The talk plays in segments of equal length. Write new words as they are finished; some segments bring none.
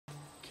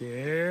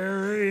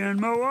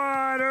Carrying my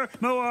water,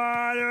 my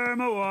water,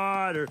 my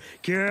water.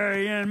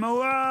 Carrying my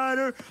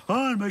water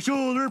on my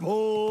shoulder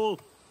pole.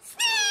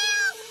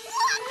 Snails!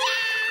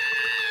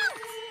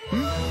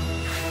 Look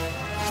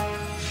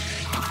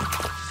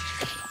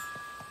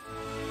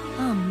out!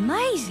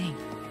 Amazing.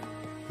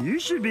 You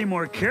should be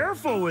more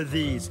careful with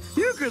these.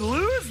 You could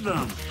lose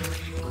them.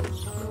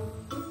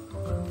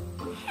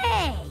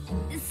 Hey,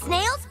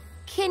 Snails,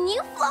 can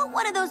you float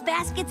one of those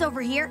baskets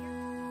over here?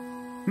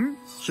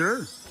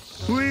 Sure.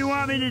 What do you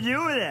want me to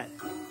do with it?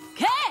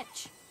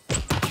 Catch!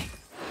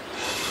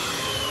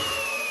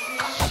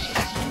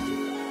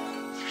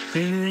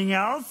 Anything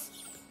else?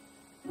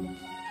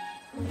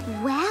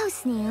 Wow,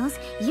 Snails,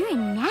 you're a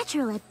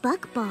natural at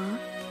Buckball.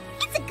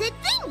 It's a good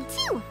thing,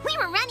 too. We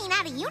were running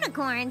out of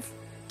unicorns.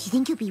 Do you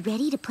think you'll be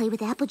ready to play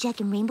with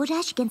Applejack and Rainbow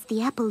Dash against the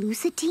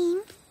Appaloosa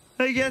team?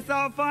 I guess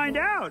I'll find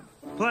out.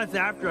 Plus,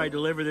 after I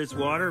deliver this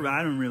water,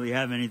 I don't really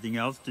have anything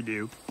else to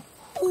do.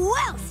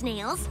 Well,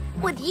 Snails,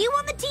 with you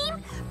on the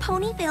team,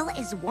 Ponyville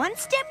is one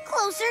step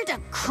closer to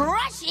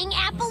crushing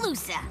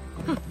Appaloosa.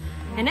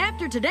 And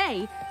after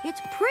today,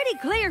 it's pretty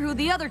clear who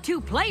the other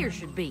two players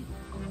should be.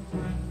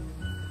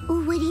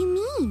 What do you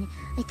mean?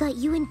 I thought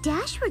you and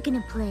Dash were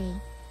gonna play.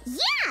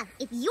 Yeah,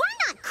 if you're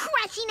not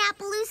crushing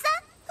Appaloosa,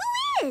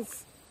 who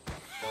is?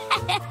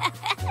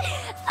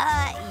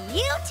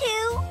 You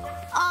two,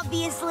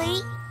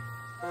 obviously.